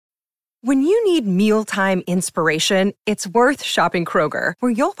When you need mealtime inspiration, it's worth shopping Kroger,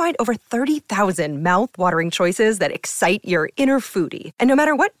 where you'll find over 30,000 mouth-watering choices that excite your inner foodie. And no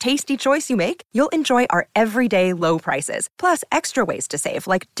matter what tasty choice you make, you'll enjoy our everyday low prices, plus extra ways to save,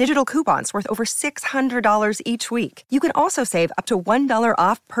 like digital coupons worth over $600 each week. You can also save up to $1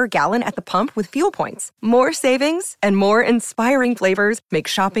 off per gallon at the pump with fuel points. More savings and more inspiring flavors make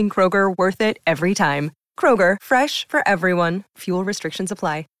shopping Kroger worth it every time. Kroger, fresh for everyone. Fuel restrictions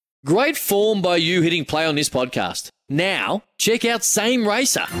apply. Great form by you hitting play on this podcast. Now, check out Same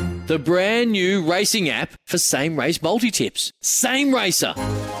Racer, the brand new racing app for same race multi-tips. Same Racer.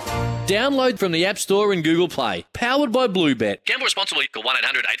 Download from the App Store and Google Play. Powered by Bluebet. Gamble responsibly. Call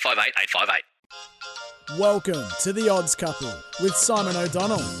 1-800-858-858. Welcome to The Odds Couple with Simon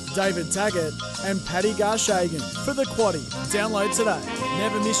O'Donnell, David Taggart and Paddy Garshagen for the Quaddie. Download today.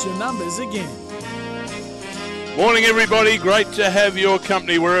 Never miss your numbers again. Morning, everybody. Great to have your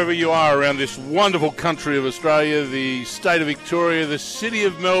company wherever you are around this wonderful country of Australia, the state of Victoria, the city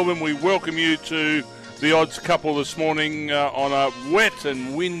of Melbourne. We welcome you to the Odds Couple this morning on a wet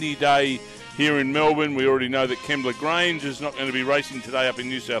and windy day here in Melbourne. We already know that Kembla Grange is not going to be racing today up in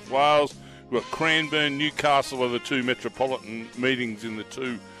New South Wales. We've got Cranbourne, Newcastle are the two metropolitan meetings in the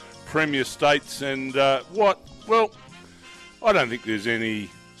two premier states. And well, I don't think there's any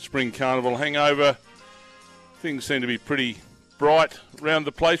spring carnival hangover. Things seem to be pretty bright around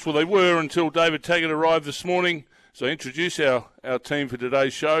the place. Well, they were until David Taggart arrived this morning. So I introduce our team for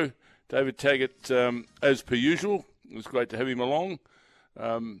today's show. David Taggart, as per usual. It was great to have him along.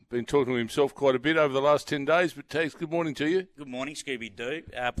 Been talking to himself quite a bit over the last 10 days. But Tags, good morning to you. Good morning, Scooby-Doo.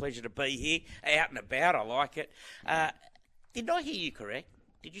 Pleasure to be here. Out and about, I like it. Did I hear you correct?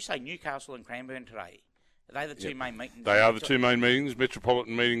 Did you say Newcastle and Cranbourne today? Are they the two main meetings? They are the two main meetings,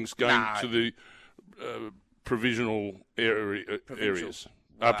 metropolitan meetings going to the... provincial areas.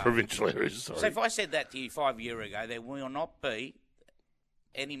 Wow. Provincial areas, sorry. So if I said that to you 5 years ago, there will not be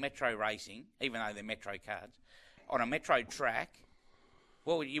any metro racing, even though they're metro cards, on a metro track,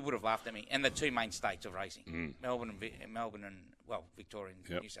 well, you would have laughed at me. And the two main states of racing, Melbourne and Victoria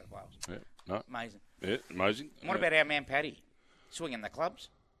and New South Wales. Yeah. No. Amazing. Yeah, amazing. And what about our man Paddy? Swinging the clubs?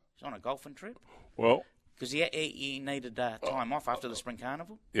 He's on a golfing trip? Well... Because he needed time off after the Spring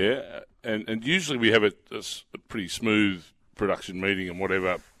Carnival. Yeah, and usually we have a pretty smooth production meeting and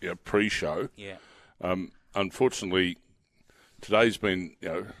whatever pre-show. Yeah. Unfortunately, today's been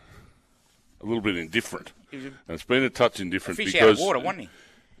a little bit indifferent. And it's been a touch indifferent fish because out of water, wasn't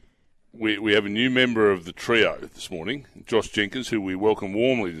he? We have a new member of the trio this morning, Josh Jenkins, who we welcome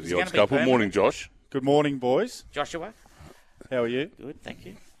warmly to the Odds Couple. Morning, Josh. Good morning, boys. Joshua. How are you? Good, thank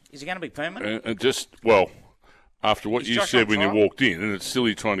you. Is he going to be permanent? After what you said when you walked in, and it's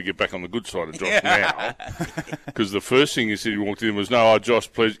silly trying to get back on the good side of Josh now, because the first thing you said you walked in was, "No,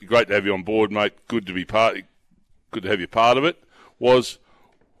 Josh, please, great to have you on board, mate. Good to have you part of it." Was,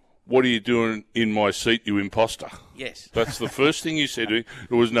 "What are you doing in my seat, you imposter?" Yes. That's the first thing you said to me.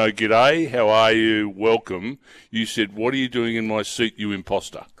 There was no "G'day, how are you, welcome." You said, "What are you doing in my seat, you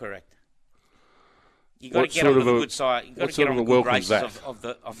imposter?" Correct. You got to get on the good side. You got to get on the good graces of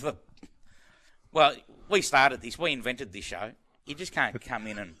the. Well, we started this. We invented this show. You just can't come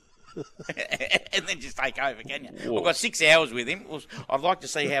in and then just take over, can you? Whoa. We've got 6 hours with him. I'd like to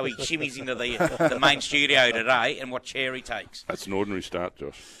see how he shimmies into the main studio today and what chair he takes. That's an ordinary start,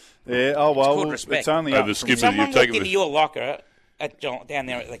 Josh. Yeah. Oh well, it's only up. Someone walked into your locker down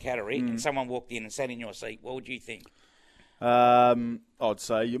there at the Cattery, and someone walked in and sat in your seat. What would you think? I'd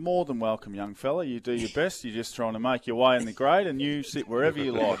say you're more than welcome, young fella. You do your best. You're just trying to make your way in the grade, and you sit wherever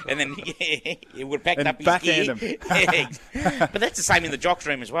you like. And then he would have packed up his backhand gear. But that's the same in the jocks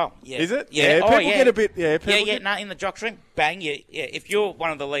room as well. Yeah. Is it? Yeah. People get a bit. Yeah. No, in the jocks room, bang. Yeah. If you're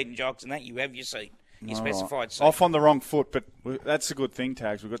one of the leading jocks and that, you have your seat, your specified seat. Off on the wrong foot, but that's a good thing,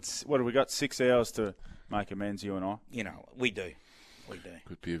 Tags. We've got 6 hours to make amends, you and I. We do.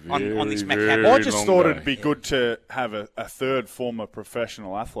 Could be a very, on this very I just thought day. It'd be good to have a third former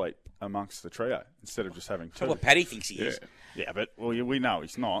professional athlete amongst the trio instead of just having two. Well, Paddy thinks he is. Yeah, but we know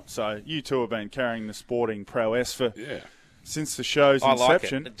he's not. So you two have been carrying the sporting prowess since the show's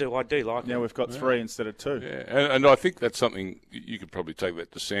inception. I do like it. Now we've got three instead of two. Yeah, and I think that's something you could probably take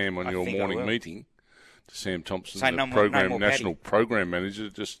that to Sam on your morning meeting, to Sam Thompson, the national program manager.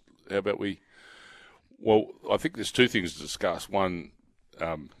 Just how about we? Well, I think there's two things to discuss. One,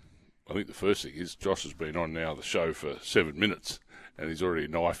 I think the first thing is Josh has been on now the show for 7 minutes, and he's already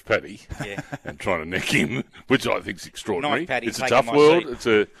knifed Paddy and trying to neck him, which I think is extraordinary. It's a tough world.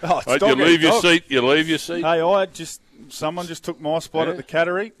 Seat. You leave your seat. Hey, someone just took my spot at the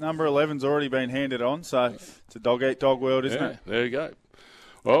Cattery. Number 11's already been handed on, so it's a dog-eat-dog world, isn't it? There you go.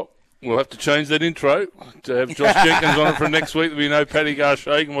 Well, we'll have to change that intro to have Josh Jenkins on it for next week. There'll be no Paddy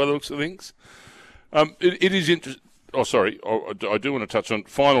Garshagen by the looks of things. It is interesting. Oh, sorry. I do want to touch on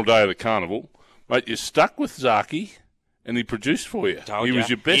final day of the carnival. Mate, you're stuck with Zaki, and he produced for you. He was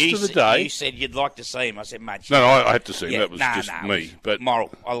your best of the day. You said you'd like to see him. I said, mate. No, I had to see him. That was just me. But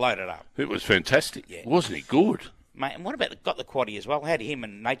moral. I loaded up. It was fantastic. Yeah. Wasn't he good? Mate, and what about got the quaddie as well? How did him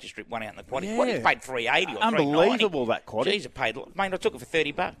and Nature Strip won out in the quaddie? Quaddie paid $380 or unbelievable, that quaddie. Jeez, it paid. Mate, I took it for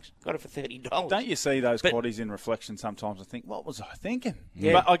 $30. Got it for $30. Don't you see those quaddies in reflection sometimes and think, what was I thinking?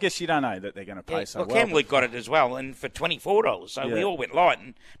 Yeah. But I guess you don't know that they're going to pay so well. Well, Camleaf got it as well, and for $24. So we all went light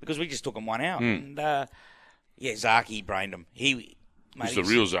because we just took them one out. And, Zaki brained him. It was the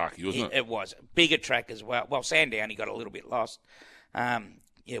real Zaki, wasn't it? It was. Bigger track as well. Well, Sandown, he got a little bit lost.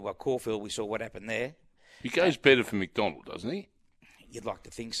 Caulfield, we saw what happened there. He goes better for McDonald, doesn't he? You'd like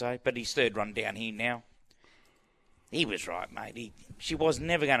to think so, but his third run down here now. He was right, mate. She was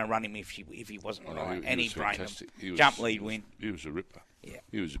never going to run him if he wasn't right, and he brained him. Jump lead win. He was a ripper. Yeah,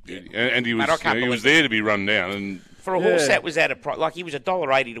 he was a beauty, and he was. Mate, he was there to be run down, and for a horse that was at a price, like he was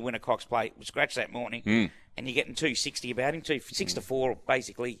 $1.80 to win a Cox Plate. We scratched that morning, and you're getting $2.60 about him, 6 to 4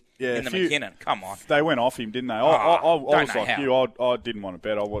 basically in the McKinnon. Come on, they went off him, didn't they? I was like you. I didn't want to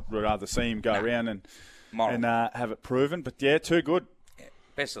bet. I would rather see him go around and have it proven. But too good. Yeah,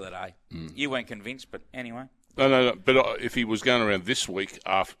 best of the day. You weren't convinced, but anyway. No. But if he was going around this week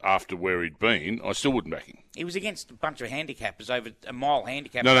after where he'd been, I still wouldn't back him. He was against a bunch of handicappers over a mile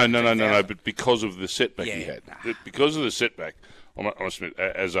handicap. No. But because of the setback he had, because of the setback, I must admit,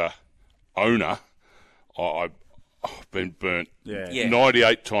 as a owner, I've been burnt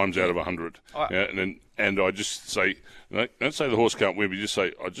 98 times out of 100. And I just say, don't say the horse can't win, but just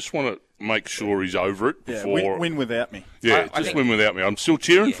say, I just want to make sure he's over it before. Win without me. Yeah, just win without me. I'm still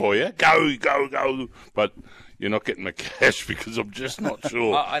cheering for you. Go. But you're not getting the cash because I'm just not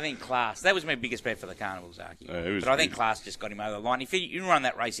sure. I think Class. That was my biggest bet for the carnival, Zaki. But I think Class just got him over the line. If you run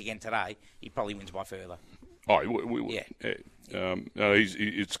that race again today, he probably wins by further. Oh, we will. Yeah.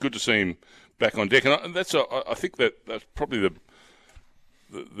 It's good to see him back on deck, and I think that's probably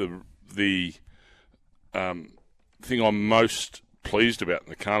the thing I'm most pleased about in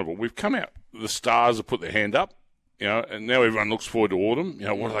the carnival. We've come out. The stars have put their hand up. And now everyone looks forward to autumn.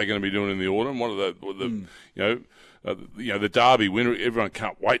 What are they going to be doing in the autumn? What are the Derby winner? Everyone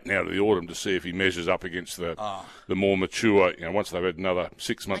can't wait now to the autumn to see if he measures up against the more mature. Once they've had another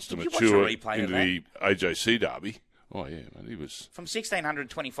 6 months to mature into the AJC Derby. Oh yeah, man, he was from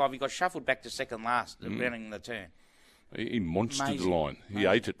 1625. He got shuffled back to second last, running the turn. He monstered the line. He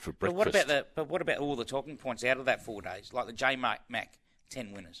ate it for breakfast. But what about all the talking points out of that 4 days? Like the J. Mac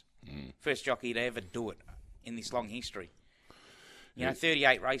 10 winners, first jockey to ever do it in this long history.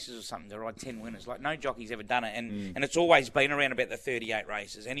 38 races or something to ride 10 winners. Like no jockey's ever done it, and it's always been around about the 38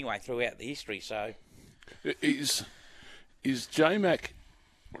 races anyway throughout the history. So, is J-Mac?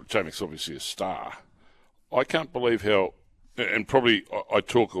 J-Mac's obviously a star. I can't believe how, and probably I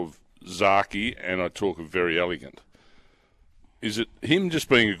talk of Zaki and I talk of Very Elegant. Is it him just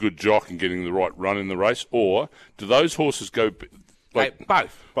being a good jock and getting the right run in the race, or do those horses go?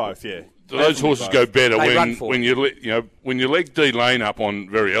 Both, yeah. Do those horses go better when you leg D Lane up on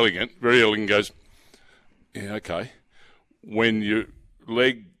Very Elegant? Very Elegant goes, yeah, okay. When you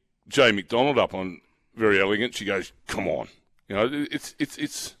leg J McDonald up on Very Elegant, she goes, come on.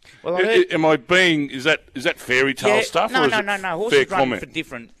 It's. Well, am I being? Is that fairy tale stuff? No. Horses run for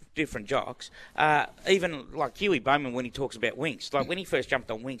different jocks. Even like Huey Bowman when he talks about Winks. Like when he first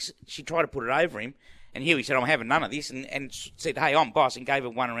jumped on Winks, she tried to put it over him. And Huey said, I'm having none of this, and said, hey, I'm boss, and gave her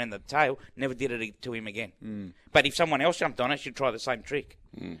one around the tail, never did it to him again. But if someone else jumped on it, she'd try the same trick.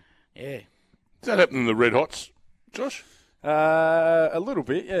 Yeah. Does that happen in the Red Hots, Josh? A little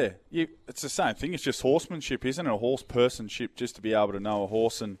bit, yeah. It's the same thing. It's just horsemanship, isn't it? A horse-personship, just to be able to know a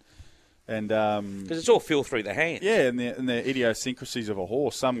horse and because it's all feel through the hands. Yeah, and the idiosyncrasies of a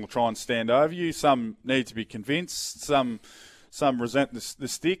horse. Some will try and stand over you. Some need to be convinced. Some resent the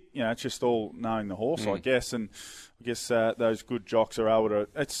stick. It's just all knowing the horse, I guess. And I guess those good jocks are able to.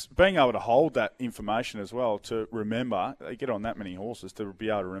 It's being able to hold that information as well to remember. They get on that many horses to be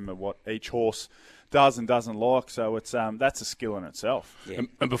able to remember what each horse does and doesn't like. So it's that's a skill in itself. Yeah.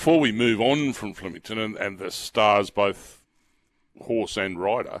 And before we move on from Flemington and the stars, both horse and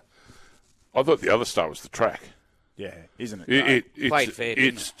rider, I thought the other star was the track. Yeah, isn't it?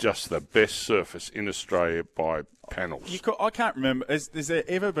 It's just the best surface in Australia by panels. I can't remember. Has there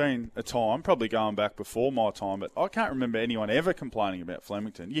ever been a time, probably going back before my time, but I can't remember anyone ever complaining about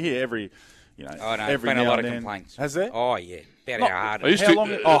Flemington. You hear every there's been a lot of complaints. Has there? Oh, yeah. About how hard it is.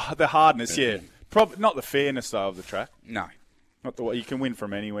 The hardness, yeah. Probably not the fairness, though, of the track. No. Not the way you can win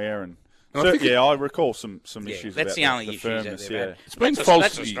from anywhere, and I recall some issues. That's about the only the issues firmness, out there. yeah. It's been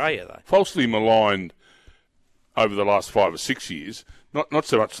that's Australia, though. falsely maligned over the last 5 or 6 years. Not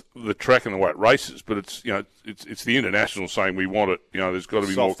so much the track and the way it races, but it's it's the international saying we want it. There's got to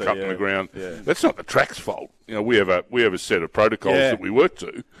be Softer, more cut in the ground. Yeah. That's not the track's fault. We have a set of protocols that we work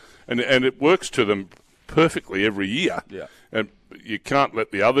to, and it works to them perfectly every year. Yeah. And you can't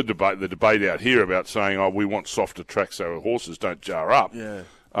let the debate out here about saying, we want softer tracks so our horses don't jar up. Yeah.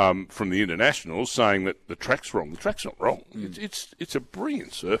 From the internationals saying that the track's wrong. The track's not wrong. It's a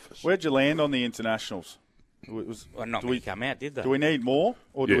brilliant surface. Where'd you land on the internationals? Not many come out, did they? Do we need more,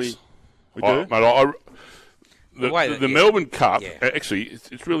 or do Yes. we do? Mate, the Melbourne Cup, Yeah. actually,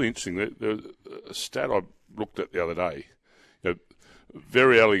 it's really interesting. There's a stat I looked at the other day.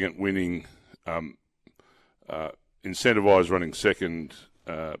 Very elegant winning, incentivised running second,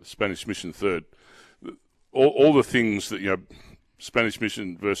 Spanish Mission third. All the things that, Spanish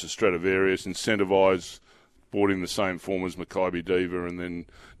Mission versus Stradivarius, incentivised, brought in the same form as Maccabi Diva, and then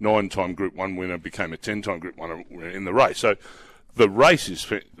 9-time Group 1 winner became a 10-time Group 1 winner in the race. So the race is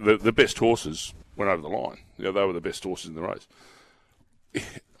the best horses went over the line. They were the best horses in the race.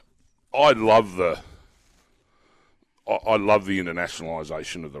 I love the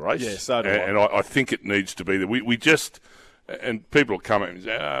internationalisation of the race. Yeah, so do I. And I think it needs to be that we just, and people will come at me and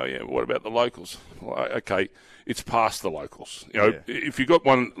say, what about the locals? Well, okay, it's past the locals. If you've got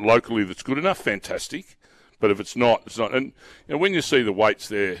one locally that's good enough, fantastic. But if it's not, it's not. And when you see the weights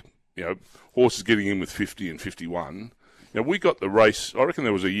there, horses getting in with 50 and 51. We got the race. I reckon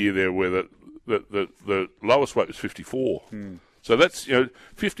there was a year there where the lowest weight was 54. So that's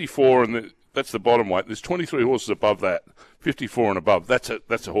 54, and that's the bottom weight. There's 23 horses above that, 54 and above. That's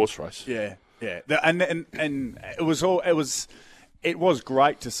a horse race. Yeah. And it was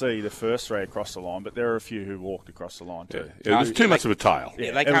great to see the first three across the line, but there are a few who walked across the line too. Yeah, there's too much of a tail.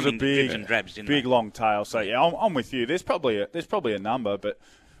 Yeah, they come in dribs and drabs, didn't they? Big long tail. So I'm with you. There's probably a number, but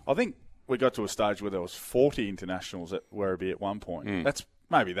I think we got to a stage where there was 40 internationals at Werribee at one point.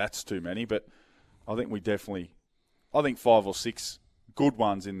 That's too many, but I think I think 5 or 6 good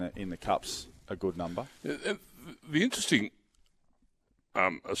ones in the Cup's a good number. The interesting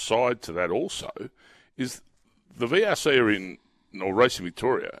aside to that also is the VRC Racing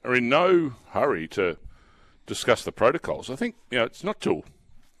Victoria are in no hurry to discuss the protocols. I think it's not till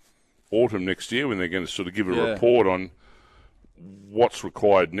autumn next year when they're going to sort of give a report on what's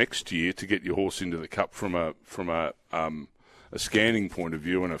required next year to get your horse into the Cup from a scanning point of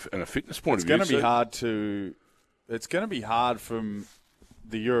view and a fitness point of view. It's going to be hard from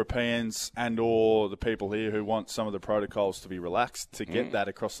the Europeans and or the people here who want some of the protocols to be relaxed to get that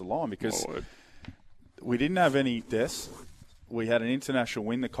across the line, because we didn't have any deaths. We had an international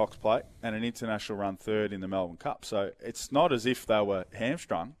win the Cox Plate and an international run third in the Melbourne Cup. So it's not as if they were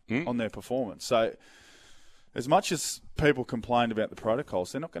hamstrung on their performance. So as much as people complained about the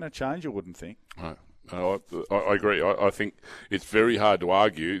protocols, they're not going to change, I wouldn't think. I agree. I think it's very hard to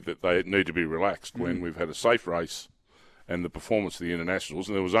argue that they need to be relaxed when we've had a safe race and the performance of the internationals,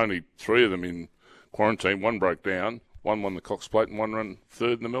 and there was only 3 of them in quarantine. 1 broke down, 1 won the Cox Plate, and 1 ran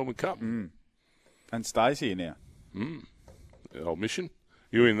third in the Melbourne Cup. And stays here now. Old Mission.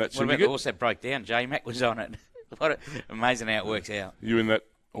 You in that syndicate? What about the horse that broke down? J-Mac was on it. Amazing how it works out. You in that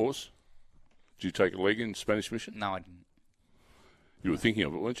horse? Did you take a leg in Spanish Mission? No, I didn't. You were thinking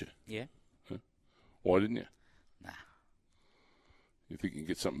of it, weren't you? Yeah. Why didn't you? Nah. You think you can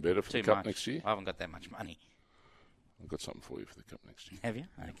get something better for Too the Cup much. next year? I haven't got that much money. I've got something for you for the Cup next year. Have you?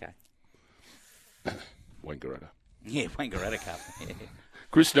 Okay. Wangaratta. Yeah, Wangaratta Cup. Yeah.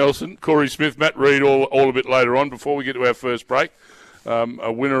 Chris Nelson, Corey Smith, Matt Reid, all a bit later on before we get to our first break.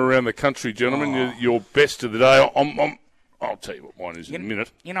 A winner around the country, gentlemen. Your best of the day. I'll tell you what mine is in a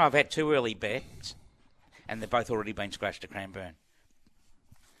minute. I've had 2 early bets, and they've both already been scratched at Cranbourne.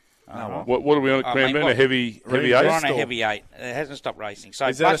 What are we on at Cranbourne? A heavy 8? We're on a heavy 8. It hasn't stopped racing. So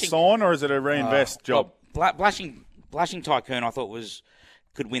is that a sign or is it a reinvest job? Well, Blushing Tycoon, I thought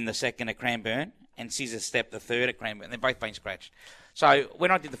could win the second at Cranbourne, and Scissor Step the third at Cranbourne. They've both been scratched. So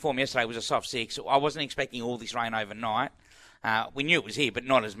when I did the form yesterday, it was a soft 6. I wasn't expecting all this rain overnight. We knew it was here, but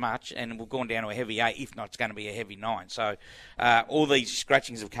not as much, and we've gone down to a heavy 8. If not, it's going to be a heavy 9. So all these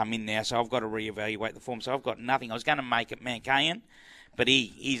scratchings have come in now, so I've got to reevaluate the form. So I've got nothing. I was going to make it Mancayan, but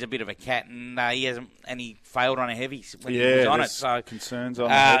he's a bit of a cat, and he failed on a heavy when he was on it. So concerns on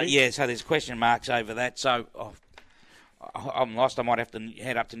the heavy. Yeah, so there's question marks over that. So I'm lost. I might have to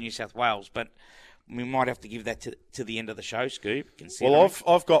head up to New South Wales, but We might have to give that to the end of the show, Scoop. Well,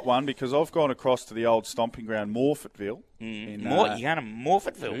 I've got one because I've gone across to the old stomping ground, Morfettville. You're going to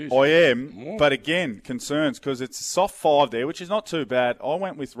Morfettville? I am, but again, concerns because it's a soft 5 there, which is not too bad. I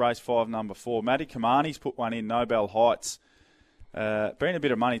went with race 5, number 4. Matty Kamani's put one in, Nobel Heights. Been a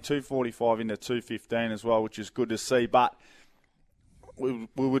bit of money, 245 into 215 as well, which is good to see. But we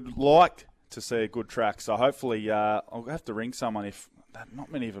would like to see a good track, so hopefully I'll have to ring someone if.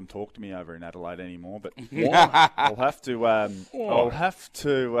 Not many of them talk to me over in Adelaide anymore, but I'll have to.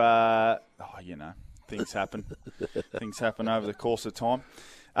 Things happen. Things happen over the course of time.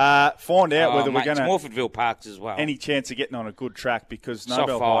 Find out whether we're going to Morfettville Parks as well. Any chance of getting on a good track because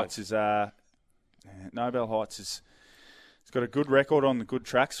Nobel Heights is. Nobel Heights is. It's got a good record on the good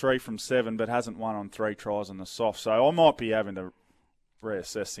tracks, 3 from 7, but hasn't won on 3 tries on the soft. So I might be having to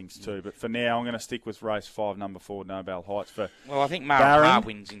reassess things too, but for now I'm going to stick with race 5, number 4, Nobel Heights. I think Mara Parr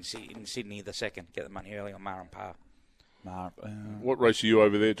wins in Sydney the second. Get the money early on Mara Parr. What race are you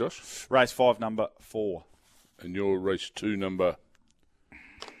over there, Josh? Race 5, number 4. And you're race 2, number...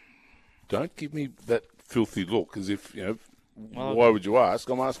 Don't give me that filthy look as if, why would you ask?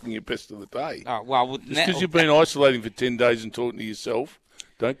 I'm asking you best of the day. Just because you've been isolating for 10 days and talking to yourself,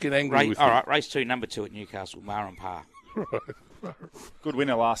 don't get angry with me. All right, race 2, number 2 at Newcastle, Mara Parr. Good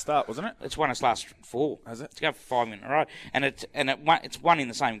winner last start, wasn't it? It's won its last 4. Has it? It's go for 5 in a row, and it's won in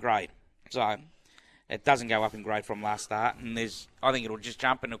the same grade, so it doesn't go up in grade from last start. And I think it'll just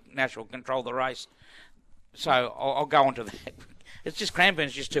jump and National control the race. So I'll go on to that. It's just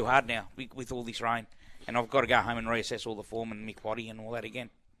Cranbourne's just too hard now with all this rain, and I've got to go home and reassess all the form and Mick Waddy and all that again.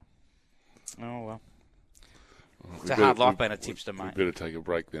 Oh well. It's a hard life being a tipster, mate. We better take a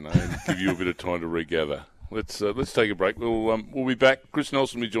break then, and give you a bit of time to regather. Let's take a break. We'll be back. Chris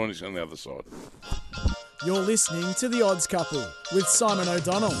Nelson will be joining us on the other side. You're listening to The Odds Couple with Simon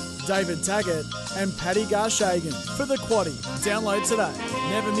O'Donnell, David Taggart and Paddy Garshagen for the Quaddie. Download today.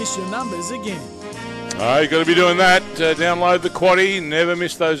 Never miss your numbers again. You've got to be doing that. Download the Quaddie. Never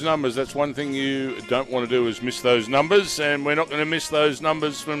miss those numbers. That's one thing you don't want to do is miss those numbers, and we're not going to miss those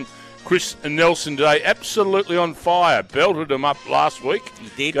numbers from Chris and Nelson today. Absolutely on fire. Belted them up last week. He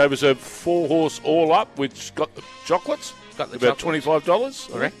did. Gave us a 4-horse all up, which got the chocolates. About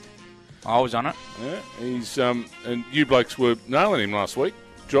 $25. Correct. I was on it. Yeah, he's and you blokes were nailing him last week.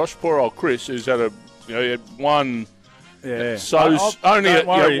 Josh, poor old Chris, who's had he had one. Yeah.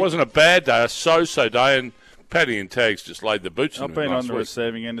 It wasn't a bad day, a so-so day, and Paddy and Tags just laid the boots in. I've been on the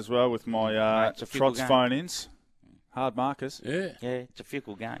receiving end as well with my trots phone-ins. Hard markers. Yeah, it's a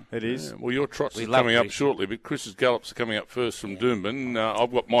fickle game. It is. Yeah. Well, your trots are coming up shortly, but Chris's gallops are coming up first from Doomben.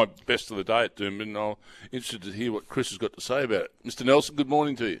 I've got my best of the day at Doomben. I'm interested to hear what Chris has got to say about it. Mr. Nelson, good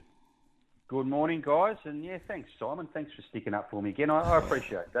morning to you. Good morning, guys, and thanks, Simon. Thanks for sticking up for me again. I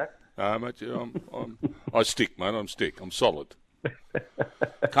appreciate that. Mate, I stick, mate. I'm solid.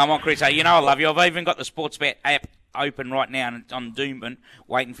 Come on, Chris. Hey, I love you. I've even got the Sportsbet app open right now on Doomben,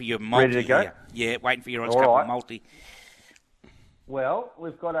 waiting for your multi. Ready to go? Yeah, waiting for your odds couple multi. Well,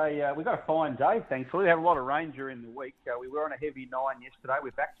 we've got a fine day, thankfully. We had a lot of rain during the week. We were on a heavy 9 yesterday.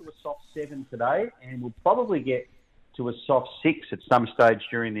 We're back to a soft 7 today, and we'll probably get to a soft 6 at some stage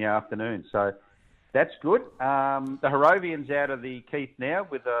during the afternoon. So that's good. The Harrovian's out of the Keith now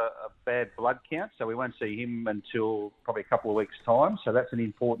with a bad blood count, so we won't see him until probably a couple of weeks' time. So that's an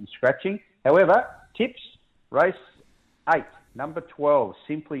important scratching. However, tips, race 8, number 12,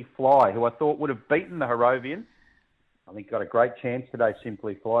 Simply Fly, who I thought would have beaten the Harrovian. I think got a great chance today,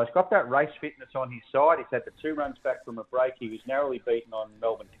 Simply Fly. He's got that race fitness on his side. He's had the 2 runs back from a break. He was narrowly beaten on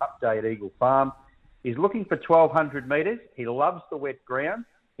Melbourne Cup Day at Eagle Farm. He's looking for 1,200 metres. He loves the wet ground.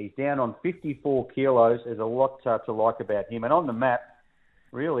 He's down on 54 kilos. There's a lot to like about him. And on the map,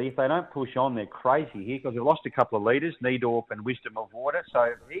 really, if they don't push on, they're crazy here because they've lost a couple of leaders, Needorf and Wisdom of Water. So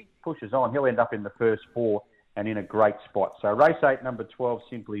if he pushes on, he'll end up in the first 4 and in a great spot. So race 8, number 12,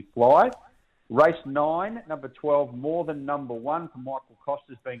 Simply Fly. Race 9, number 12, More Than Number 1 for Michael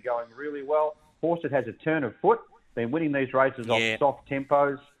Costa's been going really well. Horse that has a turn of foot, been winning these races off soft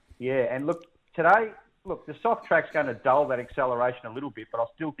tempos. Yeah, and today, the soft track's going to dull that acceleration a little bit, but I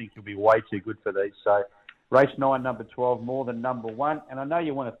still think he'll be way too good for these. So race 9, number 12, More Than Number 1. And I know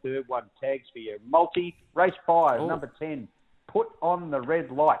you want a third one, Tags for your multi. Race 5, number 10, Put On the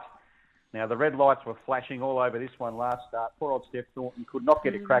Red Light. Now, the red lights were flashing all over this one last start. Poor old Steph Thornton could not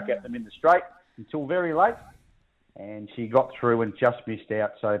get a crack at them in the straight until very late. And she got through and just missed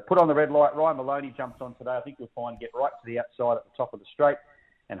out. So Put On the Red Light. Ryan Maloney jumps on today. I think you'll find get right to the outside at the top of the straight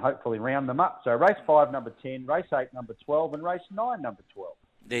and hopefully round them up. So race 5, number 10, race 8, number 12, and race 9, number 12.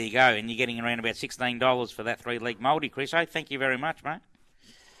 There you go. And you're getting around about $16 for that 3-leg multi, Chris. Thank you very much, mate.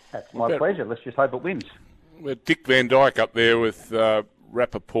 That's my pleasure. Let's just hope it wins. We had Dick Van Dyke up there with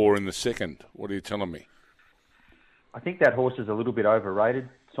Rappaport in the second. What are you telling me? I think that horse is a little bit overrated,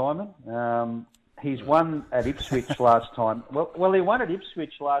 Simon. He's won at Ipswich last time. Well, he won at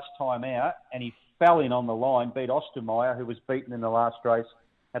Ipswich last time out, and he fell in on the line, beat Ostermeyer, who was beaten in the last race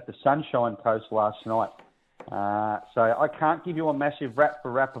at the Sunshine Coast last night. So I can't give you a massive rap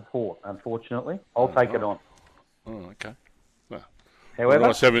for Rappaport, unfortunately. I'll take it on. Oh, okay. Well, however,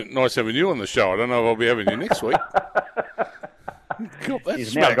 nice having you on the show. I don't know if I'll be having you next week. God,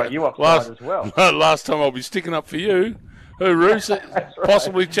 he's now got you upside as well. Last time I'll be sticking up for you. Hooroo,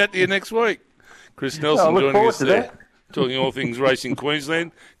 possibly chat to you next week. Chris Nelson joining us there. Talking all things racing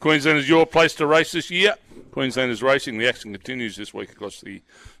Queensland. Queensland is your place to race this year. Queensland is racing. The action continues this week across the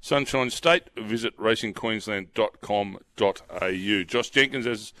Sunshine State. Visit racingqueensland.com.au. Josh Jenkins,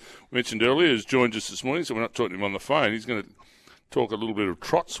 as mentioned earlier, has joined us this morning, so we're not talking to him on the phone. He's going to talk a little bit of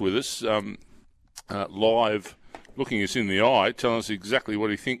trots with us live, looking us in the eye, telling us exactly what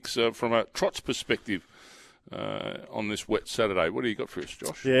he thinks from a trots perspective on this wet Saturday. What do you got for us,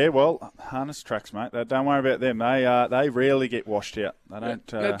 Josh? Yeah, well, harness tracks, mate. Don't worry about them. They rarely get washed out. They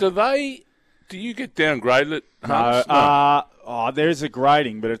don't. Now, do you get downgraded at harness? No. There is a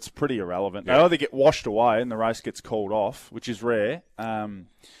grading, but it's pretty irrelevant. Yeah. They either get washed away and the race gets called off, which is rare,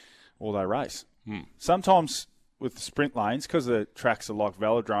 or they race. Sometimes with the sprint lanes, because the tracks are like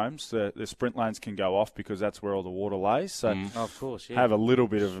velodromes, the sprint lanes can go off because that's where all the water lays. So of course, yeah. Have a little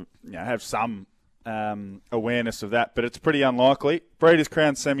bit of, have some awareness of that, but it's pretty unlikely. Breeders'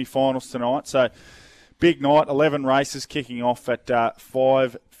 Crown semi-finals tonight, so big night, 11 races kicking off at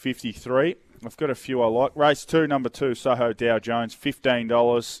 5:53. I've got a few I like. Race 2, number 2, Soho Dow Jones,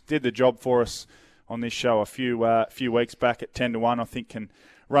 $15. Did the job for us on this show a few weeks back at 10-1. I think can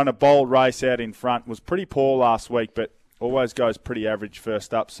run a bold race out in front. Was pretty poor last week, but always goes pretty average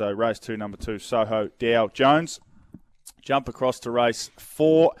first up. So race 2, number 2, Soho Dow Jones. Jump across to race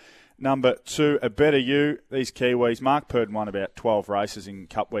 4, number 2, A Better You. These Kiwis. Mark Purdon won about 12 races in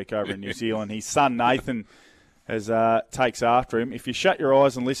Cup Week over in New Zealand. His son Nathan takes after him. If you shut your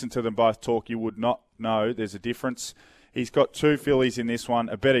eyes and listen to them both talk, you would not know there's a difference. He's got 2 fillies in this one.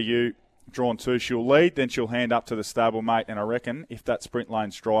 A Better You, drawn 2. She'll lead, then she'll hand up to the stablemate, and I reckon if that sprint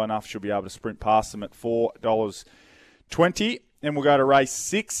lane's dry enough, she'll be able to sprint past them at $4.20. Then we'll go to race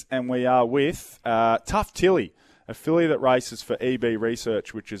 6, and we are with Tough Tilly, a filly that races for EB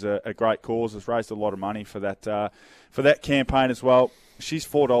Research, which is a great cause. Has raised a lot of money for that campaign as well. She's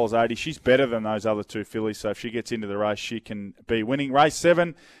 $4.80. She's better than those other 2 fillies, so if she gets into the race, she can be winning. Race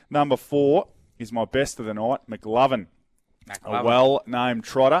 7, number 4, is my best of the night, McLovin. A well-named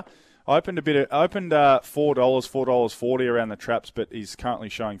trotter. Opened $4.40 around the traps, but he's currently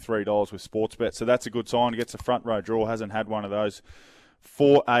showing $3 with Sportsbet, so that's a good sign. He gets a front row draw. Hasn't had one of those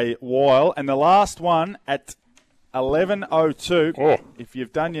for a while. And the last one at 11:02. If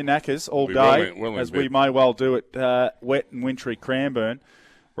you've done your knackers all day, as we may well do at wet and wintry Cranbourne,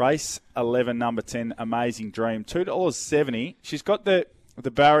 race 11, number 10, Amazing Dream, $2.70. She's got the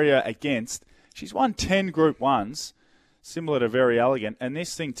barrier against. She's won 10 Group 1s, similar to Very Elegant, and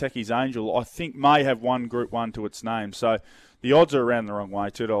this thing, Techie's Angel, I think may have one Group 1 to its name. So the odds are around the wrong way,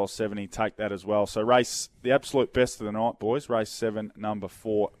 $2.70. Take that as well. So race, the absolute best of the night, boys. Race 7, number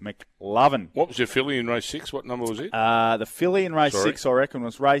 4, McLovin. What was your filly in race 6? What number was it? The filly in race 6, I reckon,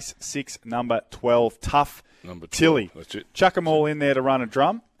 was race 6, number 12, Tough number 12. Tilly. That's it. Chuck them all in there to run a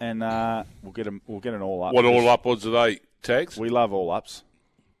drum, and we'll get an all up. What all up odds are they, Tags? We love all ups.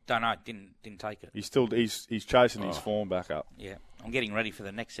 Don't know. Didn't take it. He's chasing his form back up. Yeah, I'm getting ready for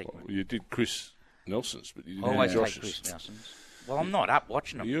the next segment. Well, you did Chris Nelson's, but you didn't always have take Chris Nelson's. Well, I'm not up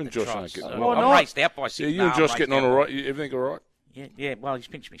watching them. You and Josh aren't getting on. I'm raced out by 6. Yeah, you and Josh getting on all right. Everything all right? Yeah. Well, he's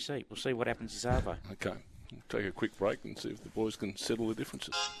pinched me seat. We'll see what happens this over. Okay. We'll take a quick break and see if the boys can settle the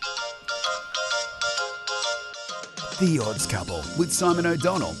differences. The Odds Couple with Simon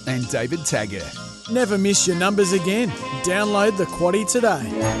O'Donnell and David Taggart. Never miss your numbers again. Download the Quaddie today.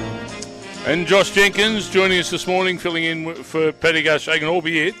 And Josh Jenkins joining us this morning, filling in for Paddy Garshagan,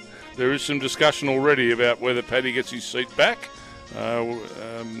 albeit there is some discussion already about whether Paddy gets his seat back.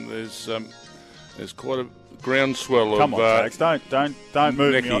 There's quite a groundswell Come of... on, Tags, don't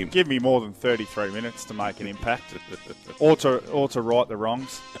move me on. Give me more than 33 minutes to make an impact or to right the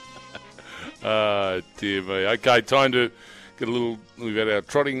wrongs. Dear me. Okay, time to get a little... We've had our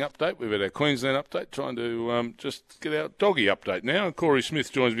trotting update. We've had our Queensland update. Trying to just get our doggy update now. And Corey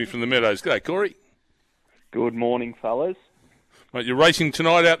Smith joins me from the Meadows. G'day, Corey. Good morning, fellas. Mate, you're racing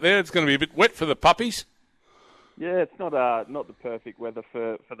tonight out there. It's going to be a bit wet for the puppies. Yeah, it's not the perfect weather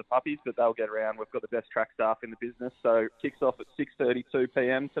for the puppies, but they'll get around. We've got the best track staff in the business, so it kicks off at 6:32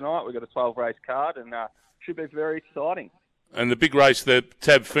 p.m. tonight. We've got a 12-race card, and should be very exciting. And the big race, the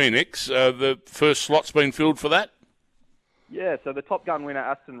Tab Phoenix, the first slot's been filled for that? Yeah, so the Top Gun winner,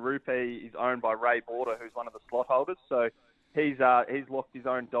 Aston Rupee, is owned by Ray Border, who's one of the slot holders. So he's locked his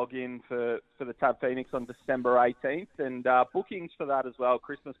own dog in for the Tab Phoenix on December 18th, and bookings for that as well,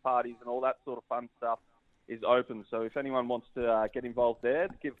 Christmas parties and all that sort of fun stuff, is open. So if anyone wants to get involved there,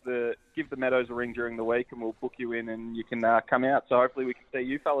 give the Meadows a ring during the week, and we'll book you in, and you can come out. So hopefully we can see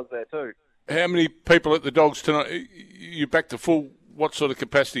you fellas there too. How many people at the Dogs tonight? You back to full? What sort of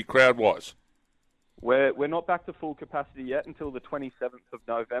capacity crowd-wise? We're not back to full capacity yet until the 27th of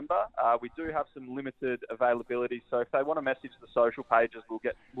November. We do have some limited availability, so if they want to message the social pages,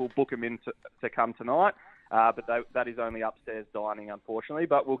 we'll book them in to come tonight. But that is only upstairs dining, unfortunately.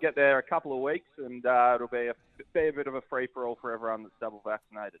 But we'll get there a couple of weeks, and it'll be a bit of a free-for-all for everyone that's double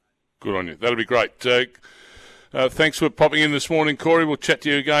vaccinated. Good on you. That'll be great. Thanks for popping in this morning, Corey. We'll chat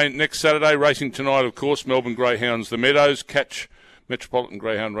to you again next Saturday. Racing tonight, of course, Melbourne Greyhounds, the Meadows. Catch Metropolitan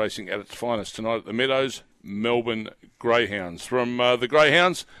Greyhound Racing at its finest tonight at the Meadows, Melbourne Greyhounds. From the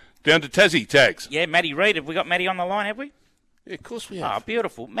Greyhounds down to Tassie, Tags. Yeah, Matty Reid. Have we got Matty on the line, have we? Yeah, of course we have. Oh,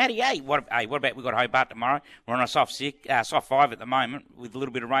 beautiful. Matty, what about we got Hobart tomorrow? We're on a soft 5 at the moment with a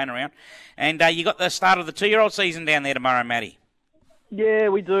little bit of rain around. And you got the start of the 2-year-old season down there tomorrow, Matty. Yeah,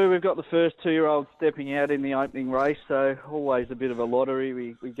 we do. We've got the first 2-year-old stepping out in the opening race, so always a bit of a lottery.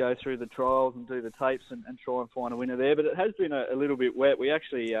 We go through the trials and do the tapes and try and find a winner there. But it has been a little bit wet. We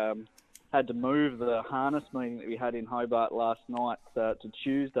actually had to move the harness meeting that we had in Hobart last night to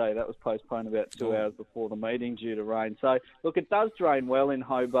Tuesday. That was postponed about 2 hours before the meeting due to rain. So, look, it does drain well in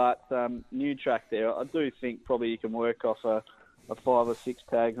Hobart. New track there. I do think probably you can work off a 5 or 6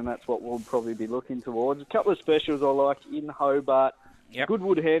 tags, and that's what we'll probably be looking towards. A couple of specials I like in Hobart. Yep.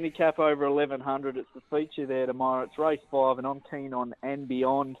 Goodwood Handicap over 1100. It's the feature there tomorrow. It's race 5, and I'm keen on And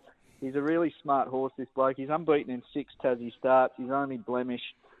Beyond. He's a really smart horse, this bloke. He's unbeaten in 6 Tassie starts. His only blemish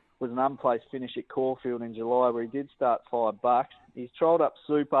was an unplaced finish at Caulfield in July, where he did start $5. He's trialled up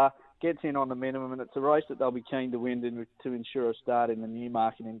super, gets in on the minimum, and it's a race that they'll be keen to win to ensure a start in the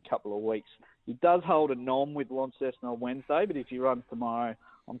Newmarket in a couple of weeks. He does hold a nom with Launceston on Wednesday, but if he runs tomorrow,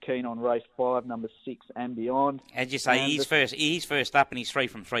 I'm keen on race 5, number 6, And Beyond. As you say, he's first up, and he's 3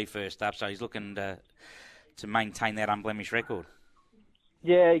 from 3 first up, so he's looking to maintain that unblemished record.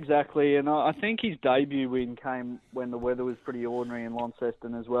 Yeah, exactly, and I think his debut win came when the weather was pretty ordinary in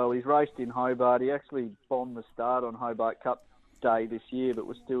Launceston as well. He's raced in Hobart. He actually bombed the start on Hobart Cup Day this year, but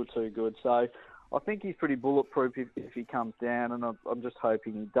was still too good. So I think he's pretty bulletproof if he comes down, and I'm just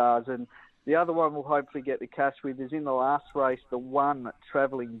hoping he does. And the other one we'll hopefully get the cash with is in the last race, the 1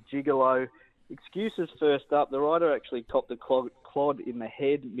 Travelling Gigolo. Excuses first up. The rider actually topped the clod in the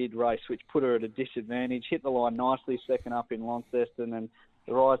head mid-race, which put her at a disadvantage. Hit the line nicely, second up in Launceston, and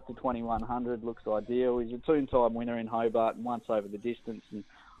the rise to 2100 looks ideal. He's a 2-time winner in Hobart and once over the distance, and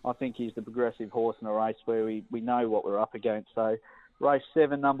I think he's the progressive horse in a race where we know what we're up against. So race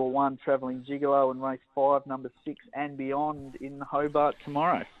 7, number 1, Travelling Gigolo, and race 5, number 6, And Beyond in Hobart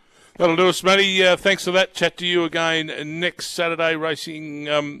tomorrow. That'll do us, Matty. Thanks for that. Chat to you again next Saturday, racing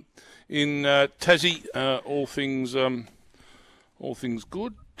in Tassie. All things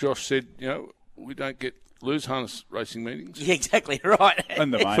good. Josh said, we don't lose harness racing meetings. Yeah, exactly right.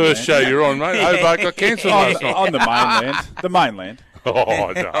 And the mainland. First show you're on, mate. Hobart got cancelled last night. On the mainland. The mainland.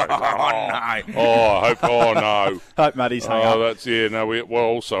 Oh, no. Oh, no. Hope Matty's hung up. Oh, that's, yeah. No,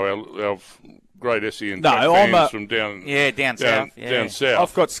 also our great SEN fans from down south. Down south.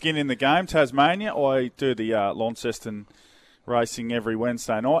 I've got skin in the game, Tasmania. I do the Launceston racing every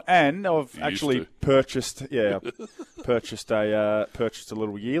Wednesday night, and I've actually purchased a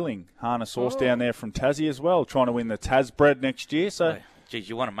little yearling harness horse down there from Tassie as well, trying to win the Tasbred next year. So, geez,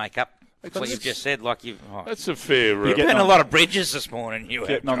 you want to make up what you've just said? That's a fair. You're getting a lot of bridges this morning.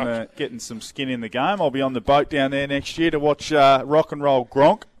 Getting some skin in the game. I'll be on the boat down there next year to watch Rock and Roll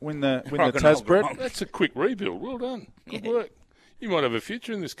Gronk win the Tasbred. That's a quick rebuild. Well done. Good work. You might have a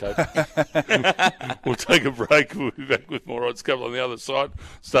future in this, Coach. We'll take a break. We'll be back with more Odds Couple on the other side.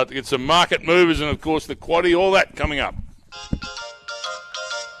 Start to get some market movers and, of course, the quaddie, all that coming up.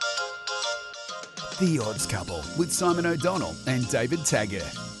 The Odds Couple with Simon O'Donnell and David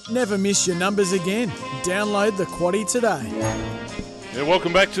Taggart. Never miss your numbers again. Download the quaddie today. Yeah,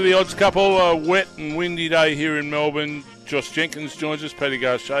 welcome back to the Odds Couple. A wet and windy day here in Melbourne. Josh Jenkins joins us. Paddy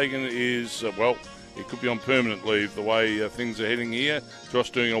Garshagan is, he could be on permanent leave the way things are heading here. Josh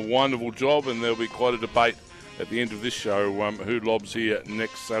doing a wonderful job, and there'll be quite a debate at the end of this show who lobs here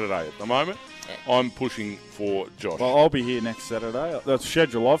next Saturday. At the moment, I'm pushing for Josh. Well, I'll be here next Saturday. That's the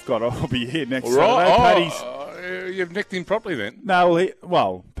schedule I've got. I'll be here next Saturday. You've nicked him properly then. No,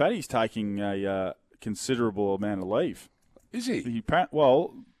 Paddy's taking a considerable amount of leave. Is he?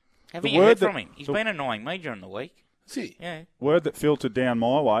 Haven't you heard from him? He's been annoying me during the week. Is he? Yeah. Word that filtered down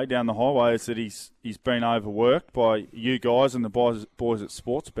the highway, is that he's been overworked by you guys and the boys at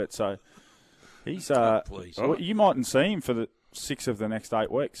Sportsbet. So he's you mightn't see him for the 6 of the next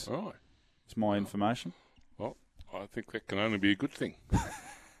 8 weeks. Right. It's my information. Well, I think that can only be a good thing.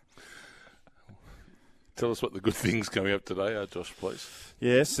 Tell us what the good things coming up today are, Josh, please.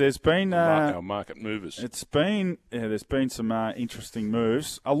 Yes, there's been our market movers. There's been some interesting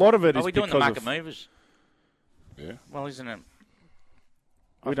moves. A lot of it is because Are we doing the market movers? Yeah. Well, isn't it?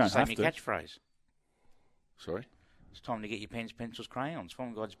 We don't have to. Catchphrase. Sorry? It's time to get your pens, pencils, crayons.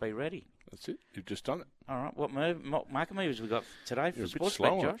 Form guides, be ready. That's it. You've just done it. All right. What market movers we got today for sports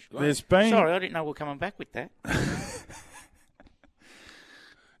bet, Josh? Sorry, I didn't know we were coming back with that.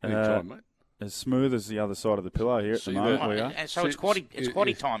 Anytime, mate. As smooth as the other side of the pillow here at the moment. We are. So it's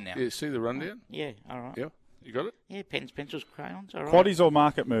quaddie time now. Yeah, see the rundown? Yeah, all right. Yeah, you got it? Yeah, pens, pencils, crayons, all right. Quaddies or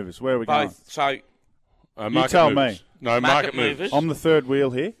market movers? Where are we going? So, you tell me. No, market movers. I'm the third wheel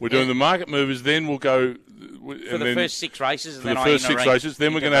here. We're doing the market movers, then we'll go... For the first 6 races. Then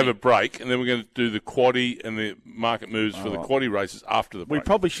we're going to have a break, and then we're going to do the quaddie and the market moves for the quaddie races after the break. We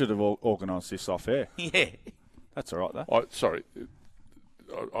probably should have organised this off air. Yeah. That's all right, though. Sorry.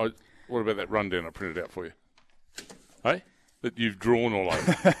 What about that rundown I printed out for you? Hey? That you've drawn all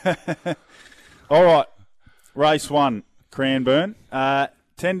over. All right. Race 1, Cranbourne.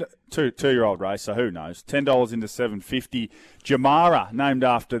 2-year-old race, so who knows? $10 into $7.50. Jamara, named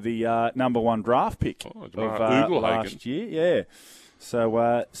after the number 1 draft pick of last year. Yeah.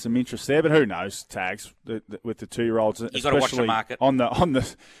 So some interest there, but who knows? Tags with the 2-year-olds, you've got to watch the market on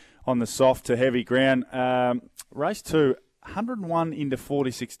the soft to heavy ground. Race 2. $101 into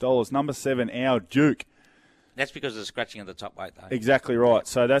 $46. Number 7, Our Duke. That's because of the scratching of the top weight, though. Exactly right.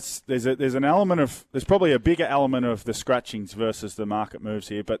 So there's probably a bigger element of the scratchings versus the market moves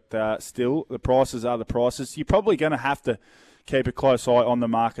here, but still the prices are the prices. You're probably going to have to keep a close eye on the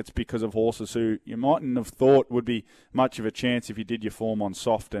markets because of horses who you mightn't have thought would be much of a chance if you did your form on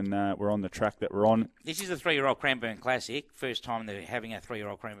soft and we're on the track that we're on. This is the 3-year-old Cranbourne Classic. First time they're having a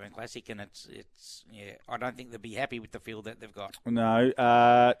 3-year-old Cranbourne Classic, and it's I don't think they'll be happy with the field that they've got.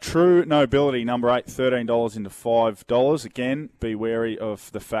 No. True Nobility, number 8, $13 into $5. Again, be wary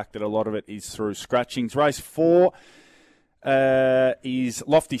of the fact that a lot of it is through scratchings. Race 4 is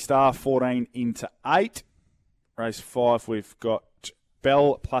Lofty Star, 14 into 8. Race 5, we've got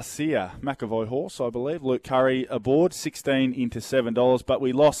Belle Placia, McAvoy horse, I believe. Luke Curry aboard, 16 into $7. But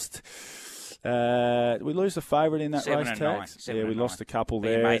we lost. Did we lose the favourite in that race, Tags? Yeah, we lost a couple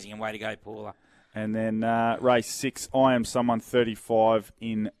there. Amazing, and way to go, Paula. And then race 6, I Am Someone, 35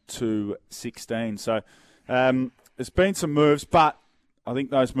 into 16. So there's been some moves, but I think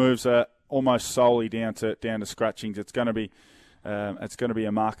those moves are almost solely down to scratchings. It's going to be. It's going to be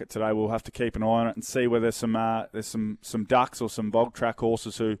a market today. We'll have to keep an eye on it and see whether there's some ducks or some bog track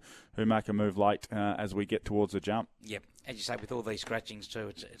horses who make a move late as we get towards the jump. Yep, as you say, with all these scratchings too,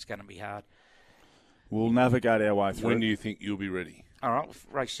 it's going to be hard. We'll navigate our way through. When do you think you'll be ready? All right,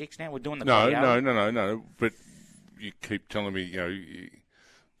 race 6 now. We're doing the No. But you keep telling me,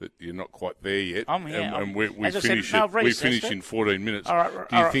 that you're not quite there yet. I'm here. And we finish in 14 minutes. All right,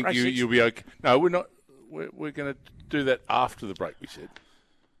 do you think you'll be okay? No, we're not. We're going to do that after the break, we said.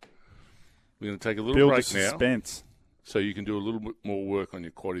 We're going to take a little break now. Suspense. So you can do a little bit more work on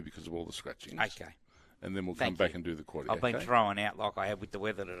your quaddie because of all the scratchings. Okay. And then we'll come back and do the quaddie. I've been throwing out like I have with the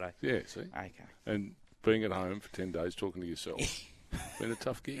weather today. Yeah, see? Okay. And being at home for 10 days talking to yourself. Been a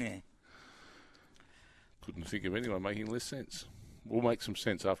tough gig. Yeah. Couldn't think of anyone making less sense. We'll make some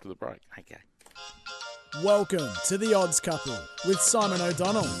sense after the break. Okay. Welcome to The Odds Couple with Simon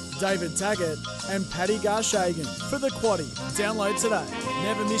O'Donnell, David Taggart and Paddy Garshagen for the Quaddie. Download today.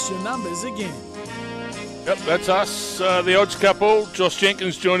 Never miss your numbers again. Yep, that's us, The Odds Couple. Josh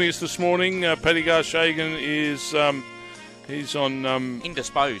Jenkins joining us this morning. Paddy Garshagen is he's on...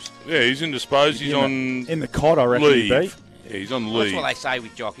 indisposed. Yeah, he's indisposed. He's in the cod, I reckon. Leave. Yeah, he's on leave. That's what they say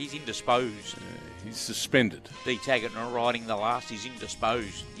with Jock. He's indisposed. He's suspended. D. Taggart not riding the last. He's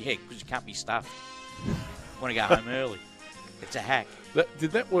indisposed. Yeah, because he can't be stuffed. Want to go home early. It's a hack.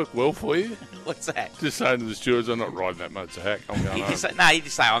 Did that work well for you? What's that? Just saying to the stewards, I'm not riding that much. It's a hack. I'm going home. You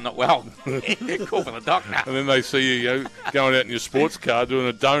just say, I'm not well. Call for the doctor. And then they see you going out in your sports car doing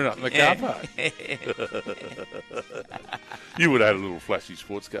a donut in the car park. You would have had a little flashy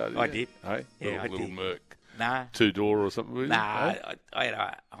sports car, didn't you? I did. Hey? Yeah, little Merc. No. Two-door or something? Nah, I had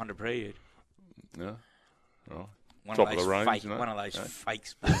a Honda Prelude. No? Right. One of those fake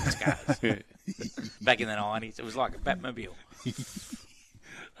sports cars. Back in the 90s. It was like a Batmobile.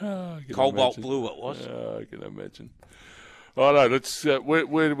 Cobalt blue it was. I can imagine. Oh, no, let's,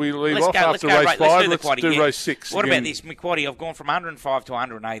 where do we leave off after race 5? Let's do race 6. What about this, McQuaddy? I've gone from $105 to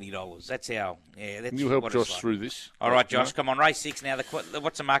 $180. That's how, that's you help what Josh like. through this. All right, Josh, come on, race 6 now.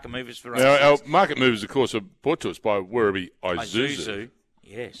 What's the market movers for race 6? Our market movers, of course, are brought to us by Werribee Isuzu.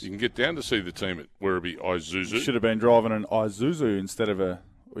 Yes. You can get down to see the team at Werribee Isuzu. You should have been driving an Isuzu instead of were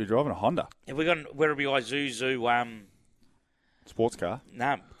you driving a Honda? Have we got Werribee Isuzu sports car?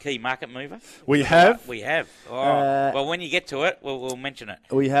 No, key market mover. We have. We have. Well, when you get to it, we'll mention it.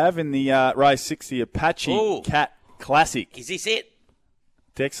 We have in the race 6 the Apache Cat Classic. Is this it?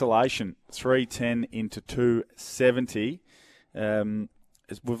 Dexalation 310 into 270.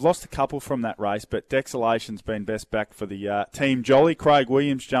 We've lost a couple from that race, but Dexalation's been best back for the Team Jolly. Craig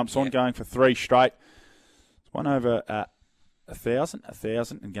Williams jumps on, going for 3 straight. It's won over 1,000,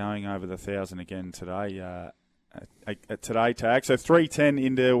 and going over the 1,000 again today. At today tag, so 310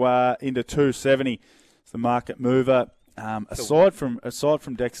 into 270. It's the market mover. Aside from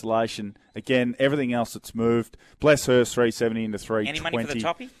Dexalation, again everything else that's moved. Bless her 370 into 320. Any money for the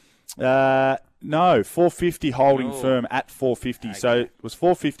toppy? No, 450 holding firm at 450. Okay. So it was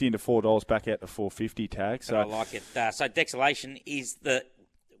 450 into $4 back out to 450 tag. So I like it. So Dexalation is the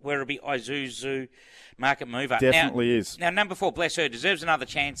Werribee Isuzu market mover. Definitely is. Now, number 4, Bless Her, deserves another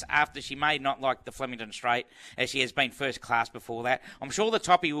chance after she may not like the Flemington Straight, as she has been first class before that. I'm sure the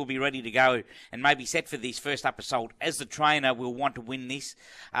toppy will be ready to go and maybe set for this first up assault, as the trainer will want to win this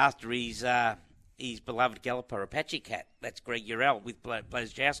after his beloved galloper Apache Cat. That's Greg Urell with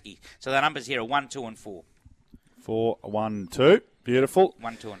Blazkowski. So the numbers here are 1, 2 and 4. 4, 1, 2. Beautiful.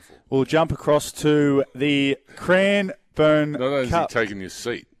 1, 2 and 4. We'll jump across to the Cranbourne Not only Cup. Is he taking your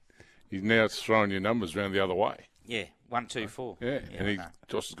seat, he's now throwing your numbers around the other way. Yeah, 1, 2, 4. Yeah, and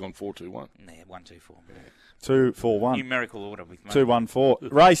Josh has gone 4, 2, 1. Yeah, 1, 2, 4. 2, 4, 1. Numerical order with 2, 1, 4.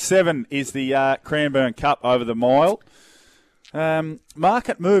 Race 7 is the Cranbourne Cup over the mile.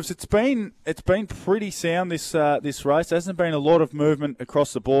 Market moves. It's been pretty sound this race. There hasn't been a lot of movement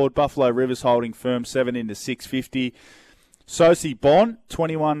across the board. Buffalo Rivers holding firm 7 into 650. Sosie Bon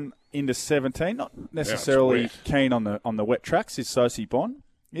 21 into 17. Not necessarily keen on the wet tracks. Is Sosie Bon?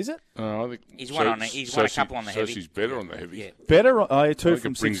 Is it? I think he's won a couple on the heavy. Sosie's better on the heavy. Yeah. Better. 2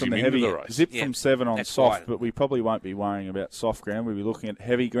 from 6 on the heavy. Zip from 7 on That's soft, wide. but we probably won't be worrying about soft ground. We'll be looking at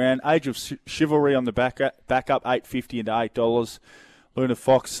heavy ground. Age of Chivalry on the back up, $8.50 into $8. Luna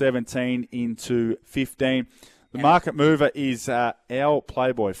Fox 17 into 15. The market mover is our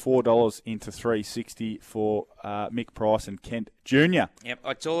Playboy, $4 into $3.60 for Mick Price and Kent Jr. Yep,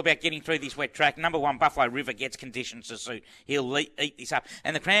 it's all about getting through this wet track. Number 1, Buffalo River gets conditions to suit. He'll eat this up.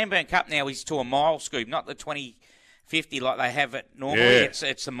 And the Cranbourne Cup now is to a mile scoop, not the 20-50 like they have it normally. Yeah.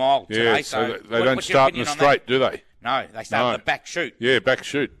 It's the mile today. Yeah, so they don't start in the straight, do they? No, they start with the back shoot. Yeah, back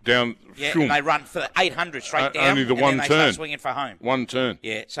shoot. Down. Yeah, and they run for 800 straight down. Only the and one then turn. They start swinging for home. One turn.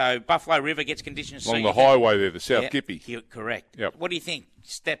 Yeah, so Buffalo River gets conditions. Along the highway there, the South Gippy. Correct. Yep. What do you think,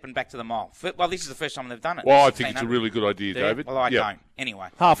 stepping back to the mile? Well, this is the first time they've done it. Well, I think it's a really good idea, David. Well, I don't. Anyway.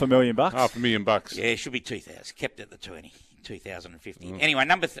 $500,000. $500,000. Yeah, it should be 2,000. Kept at the 2050. Anyway,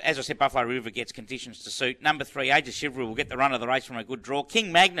 as I said, Buffalo River gets conditions to suit. Number 3, Age of Chivalry will get the run of the race from a good draw.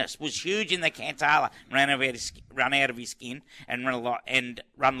 King Magnus was huge in the Cantala, ran out of his skin, and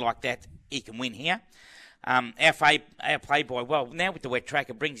run like that. He can win here. Our Playboy, well, now with the wet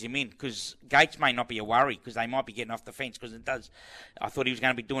track, it brings him in because Gates may not be a worry because they might be getting off the fence because it does. I thought he was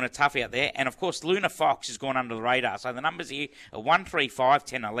going to be doing it tough out there. And, of course, Luna Fox has gone under the radar. So the numbers here are 1, 3, 5,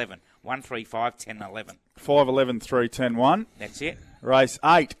 10, 11. 1, 3, 5, 10, 11. 5, 11, 3, 10, 1. That's it. Race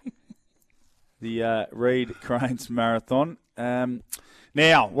 8, the Reed Cranes Marathon.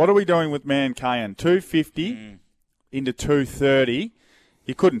 Now, what are we doing with Mancayan? 250 into 230.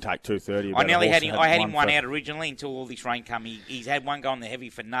 He couldn't take 230. I had him one out originally until all this rain come. He's had one go on the heavy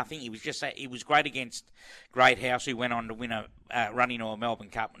for nothing. He was great against Great House, who went on to win a running or a Melbourne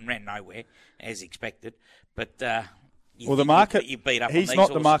Cup and ran nowhere as expected. But the market, you beat up. He's on not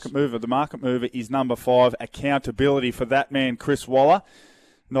these the market mover. The market mover is number 5. Accountability for that man, Chris Waller.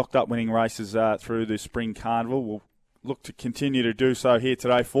 Knocked up winning races through the Spring Carnival. Will look to continue to do so here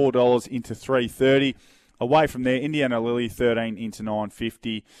today. $4 into $3.30. Away from there, Indiana Lily 13 into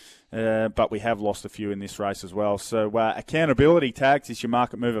 $9.50, but we have lost a few in this race as well. So accountability tags is your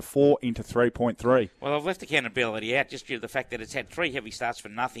market mover 4 into 3.3. Well, I've left accountability out just due to the fact that it's had 3 heavy starts for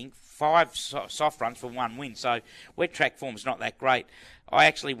nothing, 5 soft runs for 1 win. So wet track form's not that great.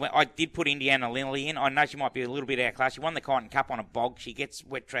 I did put Indiana Lindley in. I know she might be a little bit out of class. She won the Kyneton Cup on a bog. She gets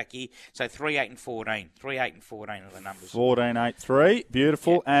wet track here. So 3, 8 and 14. 3, 8 and 14 are the numbers. 14, 8, 3.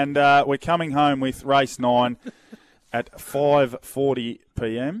 Beautiful. Yep. And we're coming home with race 9 at 5:40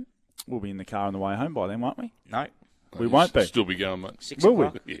 p.m. We'll be in the car on the way home by then, won't we? No. We won't be. Still be going, mate. 6 Will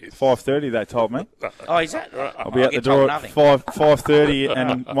o'clock? we? Yes. 5:30, they told me. Oh, is that? I'll be at the door at 5:30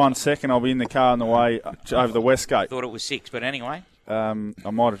 and 1 second I'll be in the car on the way over the West Gate. Thought it was 6, but anyway. I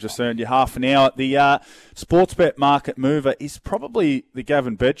might have just earned you half an hour. The sports bet market mover is probably the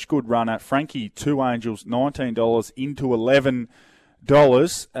Gavin Betchgood runner. Frankie, 2 Angels, $19 into $11.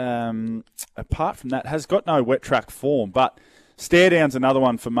 Apart from that, has got no wet track form, but Stare Down's another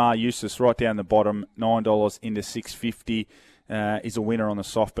one for Mar Eustace, right down the bottom, $9 into $6.50. Is a winner on the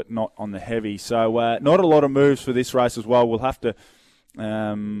soft, but not on the heavy. So not a lot of moves for this race as well. We'll have to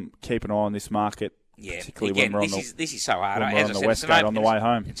keep an eye on this market. Yeah, particularly again, when we're this is so hard. When we're on the West Gate on the way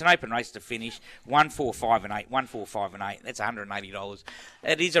home. It's an open race to finish. 1, 4, 5 and 8. 1, 4, 5 and 8. That's $180.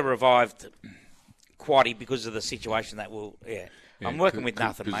 It is a revived quaddie because of the situation that will. Yeah, I'm working with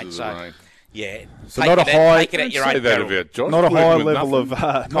nothing, mate. So. Yeah, so not a high. Take it at your own peril. Not a high level of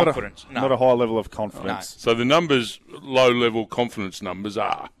confidence. Not a high level of confidence. No. So the numbers, low level confidence numbers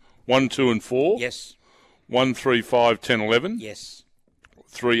are 1, 2 and 4. Yes. 1, 3, 5, 10, 11. Yes.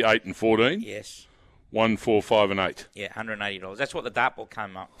 3, 8 and 14. Yes. 1, 4, 5 and 8. Yeah, $180. That's what the dartboard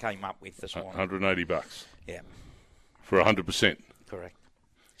came up with this morning. $180. Yeah. For 100%. Correct.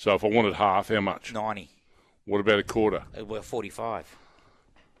 So if I wanted half, how much? 90. What about a quarter? Well, 45.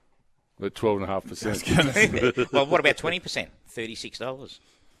 At 12.5%. Well, what about 20%? $36.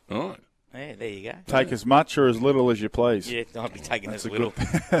 All right. Yeah, there you go. Take as much or as little as you please. Yeah, I'll be taking as little.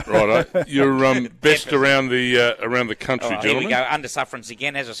 Right, you're best around the country, gentlemen. Here we go. Under sufferance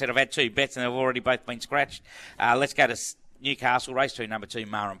again. As I said, I've had 2 bets and they've already both been scratched. Let's go to Newcastle, race 2, number 2,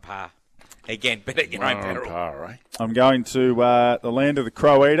 Mar and Par. Again, bet at your own peril. Par, eh? I'm going to the land of the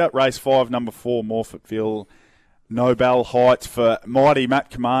Crow Eater, race 5, number 4, Morfettville. Nobel Heights for mighty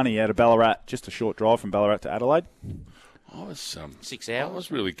Matt Kamani out of Ballarat. Just a short drive from Ballarat to Adelaide. I was 6 hours. I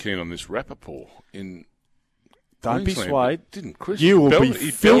was really keen on this Rappaport in. Don't Queensland. be swayed. Didn't Chris? You will be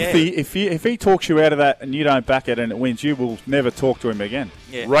filthy if he talks you out of that and you don't back it and it wins. You will never talk to him again.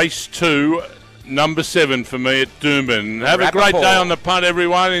 Yeah. Race 2, number 7 for me at Doomben. Have a great day on the punt,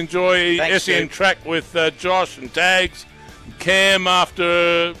 everyone. Enjoy SEN track with Josh and Tags, Cam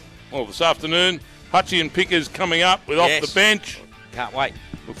this afternoon. Hutchie and Pickers coming up with Off the Bench. Can't wait.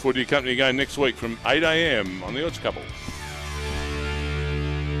 Look forward to your company again next week from 8 a.m. on The Odds Couple.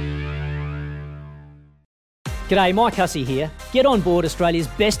 G'day, Mike Hussey here. Get on board Australia's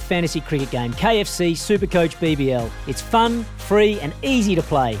best fantasy cricket game, KFC Supercoach BBL. It's fun, free and easy to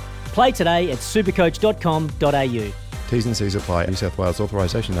play. Play today at supercoach.com.au. T's and C's apply. New South Wales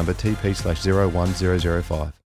authorisation number TP/01005.